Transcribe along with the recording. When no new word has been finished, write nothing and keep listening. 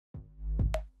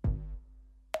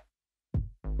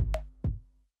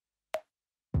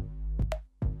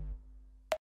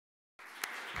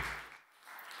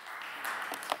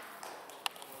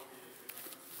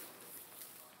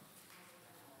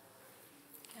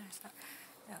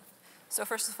Yeah. So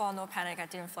first of all, no panic. I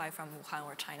didn't fly from Wuhan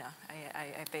or China.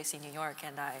 I based in New York,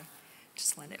 and I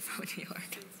just landed from New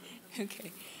York.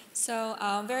 Okay. So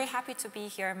I'm very happy to be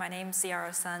here. My name is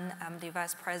Ciara Sun. I'm the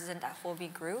vice president at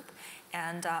Huobi Group,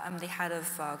 and I'm the head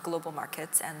of global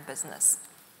markets and business.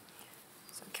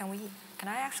 So can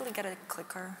I actually get a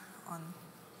clicker on?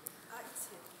 It's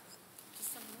here.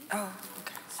 Just a minute. Oh,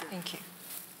 okay. Thank you.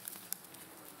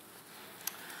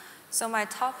 So my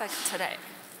topic today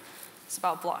is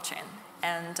about blockchain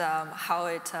and how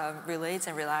it relates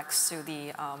and reacts to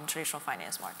the traditional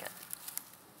finance market.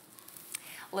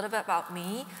 A little bit about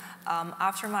me.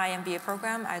 After my MBA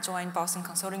program, I joined Boston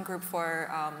Consulting Group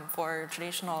for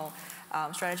traditional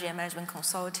strategy and management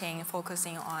consulting,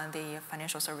 focusing on the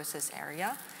financial services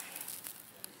area.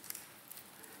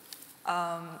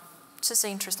 Just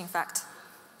an interesting fact.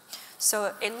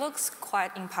 So it looks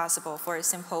quite impossible for a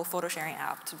simple photo sharing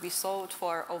app to be sold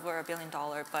for over $1 billion,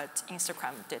 but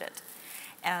Instagram did it.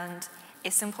 And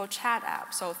a simple chat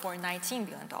app sold for $19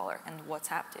 billion, and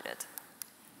WhatsApp did it.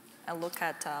 And look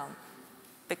at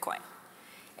Bitcoin.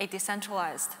 A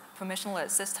decentralized, permissionless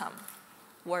system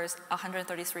worth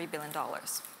 $133 billion.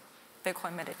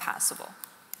 Bitcoin made it possible.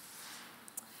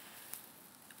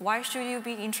 Why should you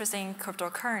be interested in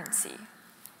cryptocurrency?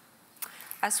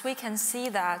 As we can see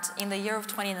that in the year of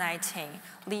 2019,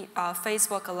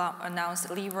 Facebook announced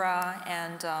Libra,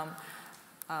 and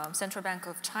Central Bank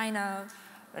of China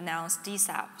announced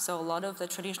DSAP. So a lot of the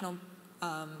traditional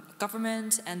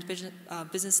government and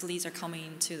business leads are coming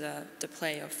into the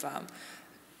play of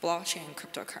blockchain and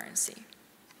cryptocurrency.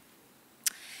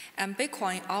 And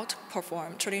Bitcoin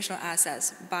outperformed traditional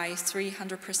assets by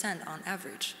 300% on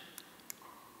average.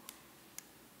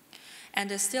 And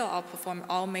it still outperformed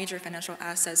all major financial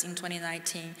assets in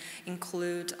 2019,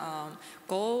 include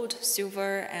gold,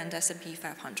 silver, and S&P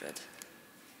 500.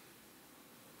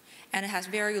 And it has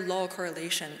very low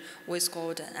correlation with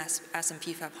gold and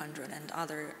S&P 500 and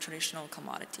other traditional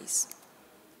commodities.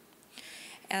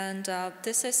 And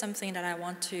this is something that I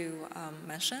want to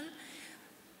mention.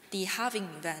 The halving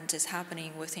event is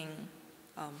happening within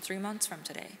 3 months from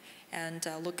today. And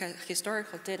look at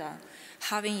historical data,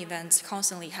 halving events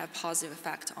constantly have positive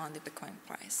effect on the Bitcoin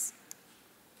price.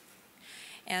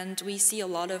 And we see a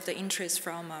lot of the interest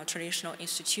from traditional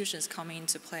institutions coming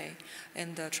into play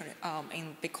in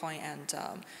Bitcoin and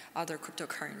other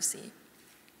cryptocurrency.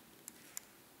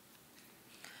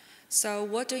 So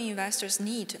what do investors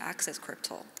need to access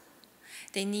crypto?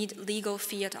 They need legal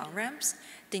fiat on-ramps,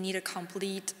 they need a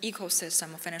complete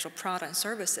ecosystem of financial products and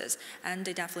services, and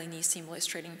they definitely need seamless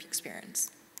trading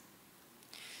experience.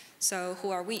 So who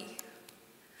are we?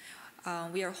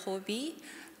 We are Huobi,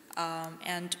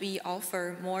 and we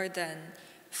offer more than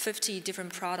 50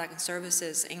 different products and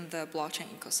services in the blockchain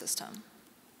ecosystem.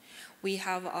 We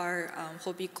have our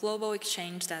Huobi Global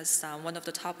Exchange, that's one of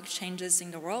the top exchanges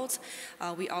in the world.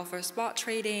 We offer spot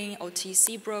trading,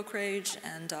 OTC brokerage,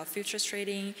 and futures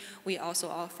trading. We also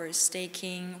offer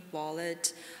staking,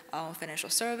 wallet, financial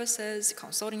services,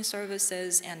 consulting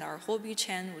services, and our Huobi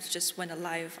chain, which just went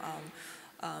live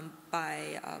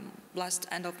by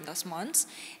end of last month.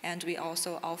 And we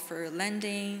also offer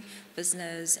lending,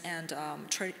 business, and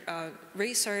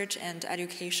research and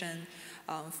education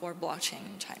for blockchain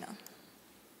in China.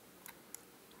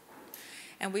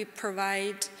 And we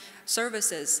provide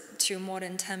services to more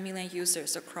than 10 million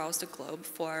users across the globe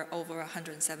for over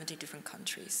 170 different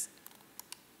countries.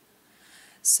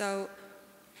 So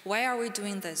why are we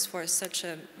doing this for such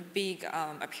a big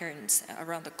appearance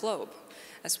around the globe?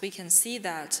 As we can see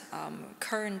that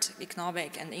current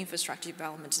economic and infrastructure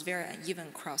development is very uneven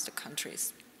across the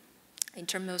countries in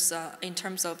terms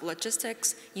of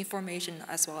logistics, information,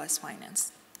 as well as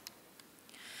finance.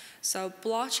 So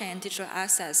blockchain and digital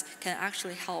assets can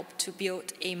actually help to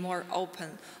build a more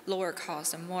open, lower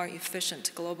cost, and more efficient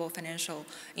global financial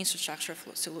infrastructure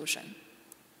solution.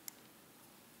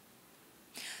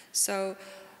 So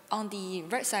on the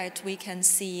right side, we can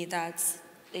see that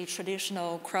a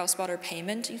traditional cross-border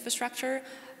payment infrastructure.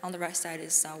 On the right side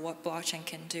is what blockchain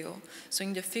can do. So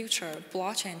in the future,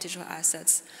 blockchain and digital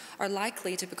assets are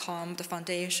likely to become the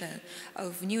foundation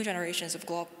of new generations of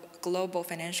global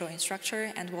financial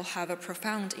infrastructure and will have a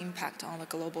profound impact on the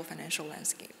global financial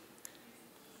landscape.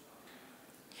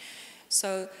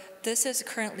 So this is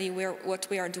currently what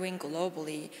we are doing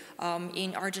globally.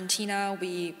 In Argentina,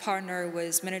 we partner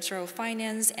with Ministry of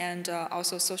Finance and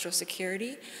also Social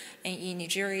Security. And in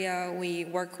Nigeria, we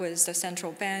work with the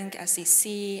Central Bank,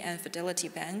 SEC, and Fidelity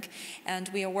Bank. And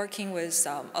we are working with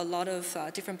a lot of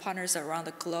different partners around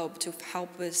the globe to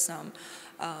help with some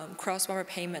cross-border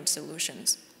payment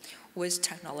solutions with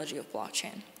technology of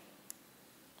blockchain.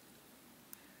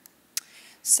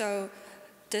 So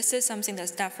this is something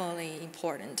that's definitely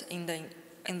important in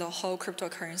the whole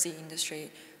cryptocurrency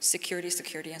industry: security,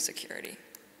 security, and security.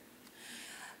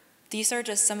 These are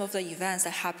just some of the events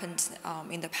that happened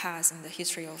in the past in the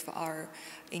history of our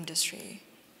industry.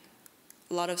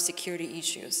 A lot of security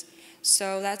issues.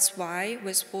 So that's why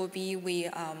with Huobi,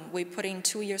 we put in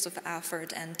 2 years of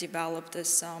effort and developed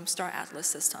this Star Atlas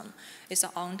system. It's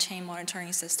an on-chain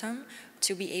monitoring system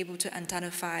to be able to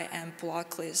identify and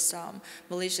blacklist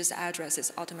malicious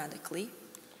addresses automatically.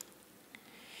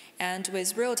 And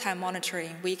with real-time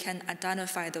monitoring, we can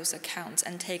identify those accounts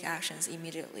and take actions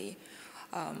immediately.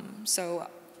 So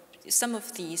some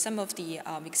of the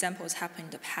examples happened in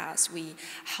the past. We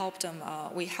helped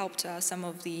some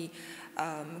of the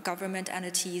government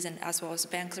entities and as well as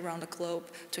banks around the globe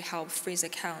to help freeze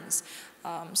accounts,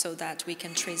 so that we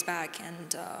can trace back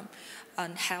and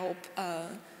help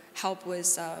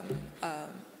with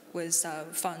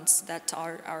funds that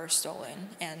are stolen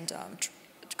and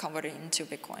converted into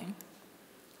Bitcoin.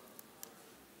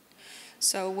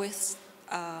 So with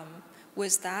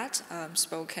that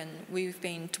spoken, we've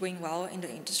been doing well in the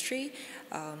industry.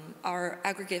 Our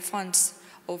aggregate funds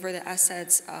over the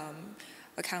assets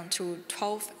account to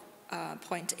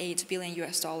 $12.8 billion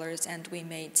US, and we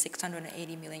made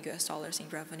 $680 million US in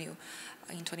revenue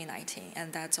in 2019.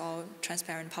 And that's all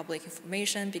transparent public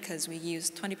information because we use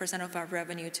 20% of our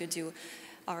revenue to do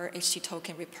our HT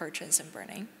token repurchase and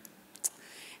burning.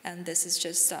 And this is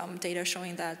just data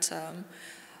showing that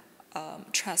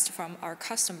trust from our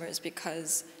customers,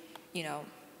 because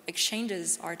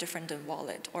exchanges are different than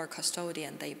wallet or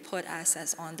custodian. They put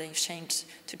assets on the exchange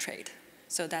to trade.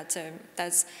 So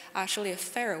that's actually a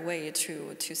fair way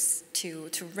to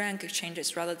rank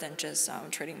exchanges rather than just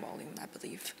trading volume, I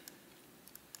believe.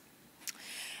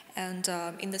 And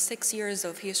in the 6 years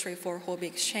of history for Huobi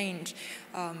Exchange,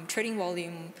 trading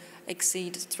volume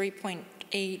exceeds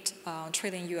 $3.8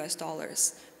 trillion US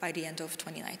by the end of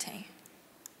 2019.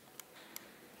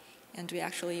 And we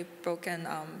actually broken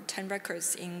 10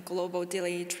 records in global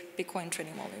daily Bitcoin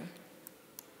trading volume.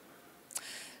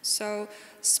 So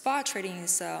spot trading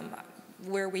is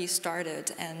where we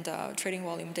started, and trading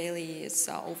volume daily is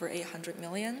over 800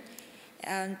 million.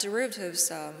 And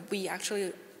derivatives, we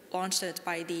actually launched it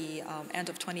by the end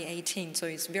of 2018, so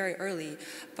it's very early,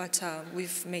 but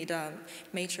we've made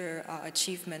major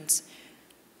achievements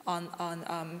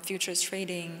on futures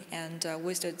trading, and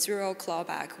with the zero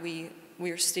clawback,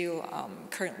 we're still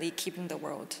currently keeping the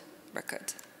world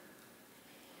record.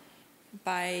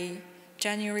 By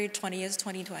January 20th,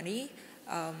 2020,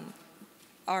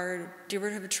 our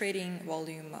derivative trading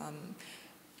volume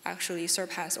actually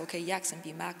surpassed OKX and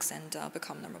BMAX and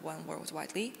become #1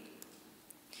 worldwide.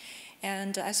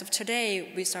 And as of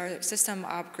today, we started system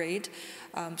upgrade.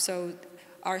 So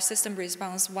our system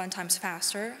responds 1 time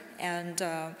faster, and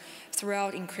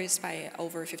throughout increased by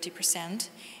over 50%.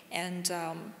 And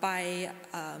by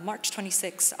March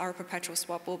 26, our perpetual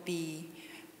swap will be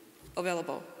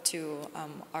available to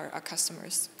our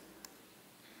customers.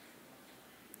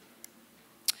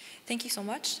 Thank you so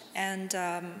much, and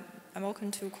I'm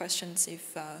open to questions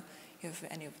if you have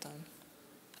any of them.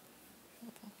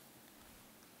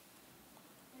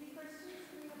 Any questions?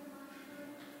 We have a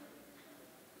microphone.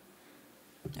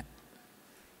 Yeah.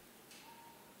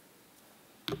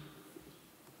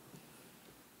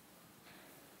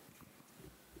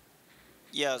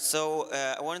 Yeah, so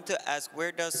I wanted to ask,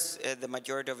 where does the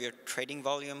majority of your trading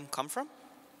volume come from?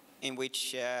 In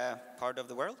which part of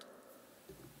the world?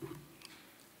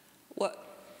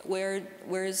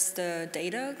 Where is the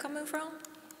data coming from?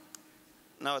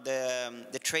 No,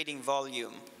 the trading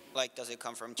volume. Like, does it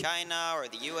come from China or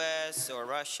the US or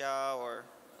Russia or?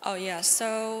 Oh yeah,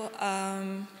 so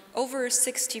over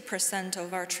 60%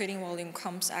 of our trading volume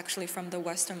comes actually from the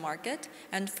Western market,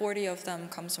 and 40 of them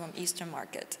comes from Eastern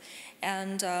market.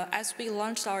 And as we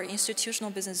launched our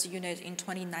institutional business unit in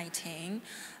 2019,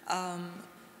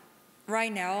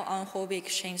 right now on Huobi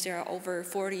Exchange, there are over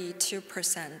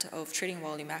 42% of trading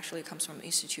volume actually comes from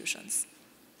institutions.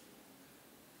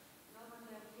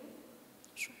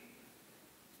 Sure.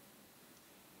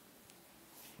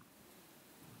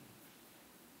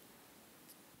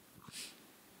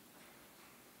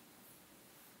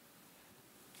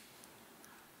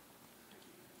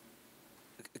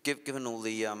 Given all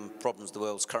the problems the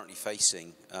world's currently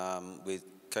facing with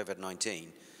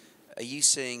COVID-19, are you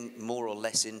seeing more or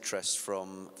less interest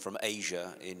from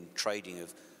Asia in trading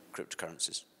of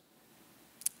cryptocurrencies?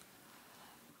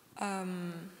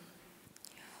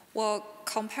 Well,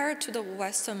 compared to the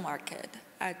Western market,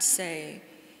 I'd say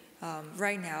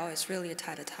right now it's really a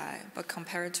tie-to-tie. But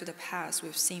compared to the past,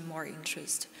 we've seen more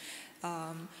interest.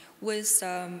 With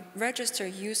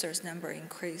registered users number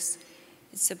increase,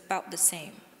 it's about the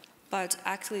same. But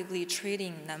actively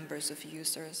trading numbers of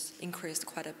users increased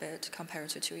quite a bit compared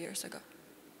to 2 years ago.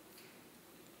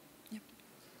 Yep.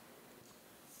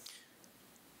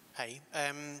 Hey,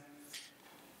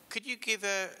 could you give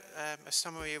a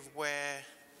summary of where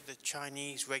the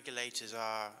Chinese regulators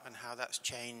are and how that's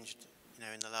changed,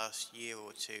 in the last year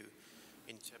or two,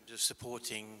 in terms of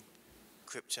supporting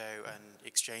crypto and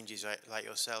exchanges like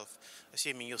yourself,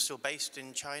 assuming you're still based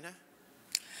in China?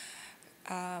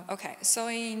 Okay, so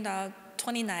in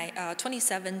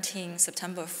 2017,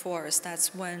 September 4th,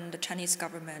 that's when the Chinese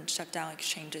government shut down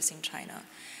exchanges in China.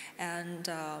 And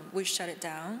we shut it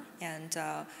down, and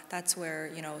that's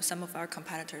where, some of our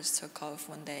competitors took off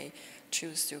when they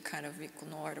choose to kind of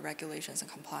ignore the regulations and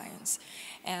compliance.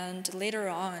 And later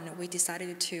on, we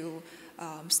decided to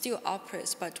still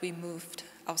operate, but we moved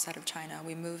outside of China.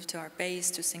 We moved to our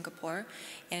base to Singapore.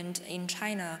 And in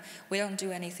China, we don't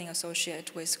do anything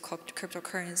associated with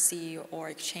cryptocurrency or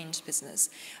exchange business.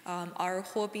 Our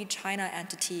Huobi China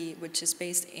entity, which is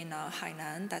based in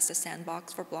Hainan, that's the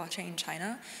sandbox for blockchain in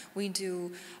China. We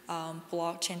do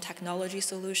blockchain technology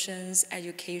solutions,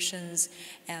 educations,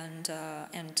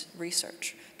 and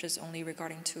research, just only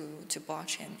regarding to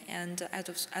blockchain. And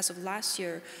as of last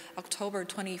year, October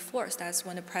 24th, that's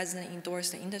when the president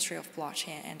endorsed the industry of blockchain,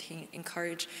 and he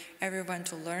encouraged everyone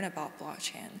to learn about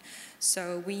blockchain.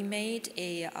 So we made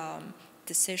a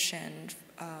decision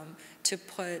to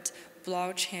put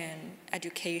blockchain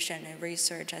education and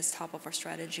research as top of our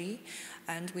strategy,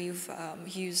 and we've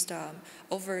used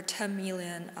over 10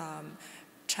 million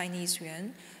Chinese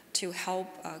yuan to help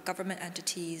government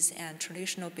entities and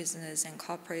traditional business and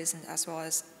corporates, and as well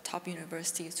as top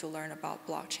universities to learn about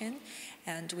blockchain.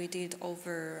 And we did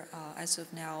as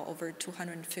of now, over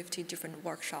 250 different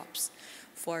workshops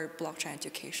for blockchain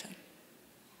education.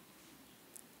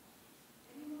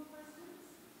 Any more questions?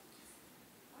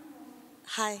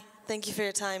 Hi, thank you for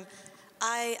your time.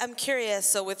 I'm curious,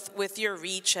 so with your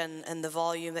reach and the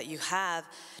volume that you have,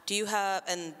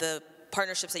 and the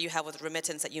partnerships that you have with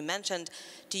remittance that you mentioned,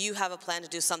 do you have a plan to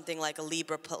do something like a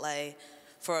Libra Play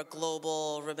for a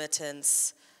global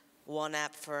remittance, one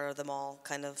app for them all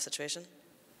kind of situation?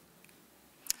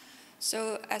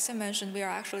 So as I mentioned, we are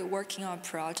actually working on a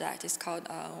project. It's called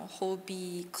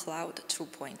Huobi Cloud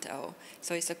 2.0.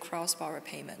 So it's a cross-border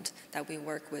payment that we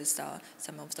work with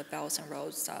some of the Belt and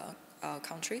Roads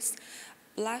countries.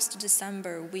 Last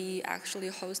December, we actually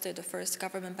hosted the first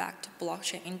government-backed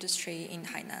blockchain industry in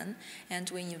Hainan, and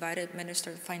we invited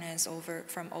Minister of Finance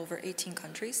from over 18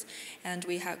 countries, and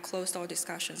we had closed-door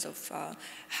discussions of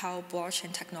how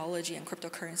blockchain technology and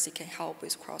cryptocurrency can help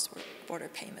with cross-border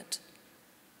payment.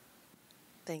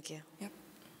 Thank you. Yep.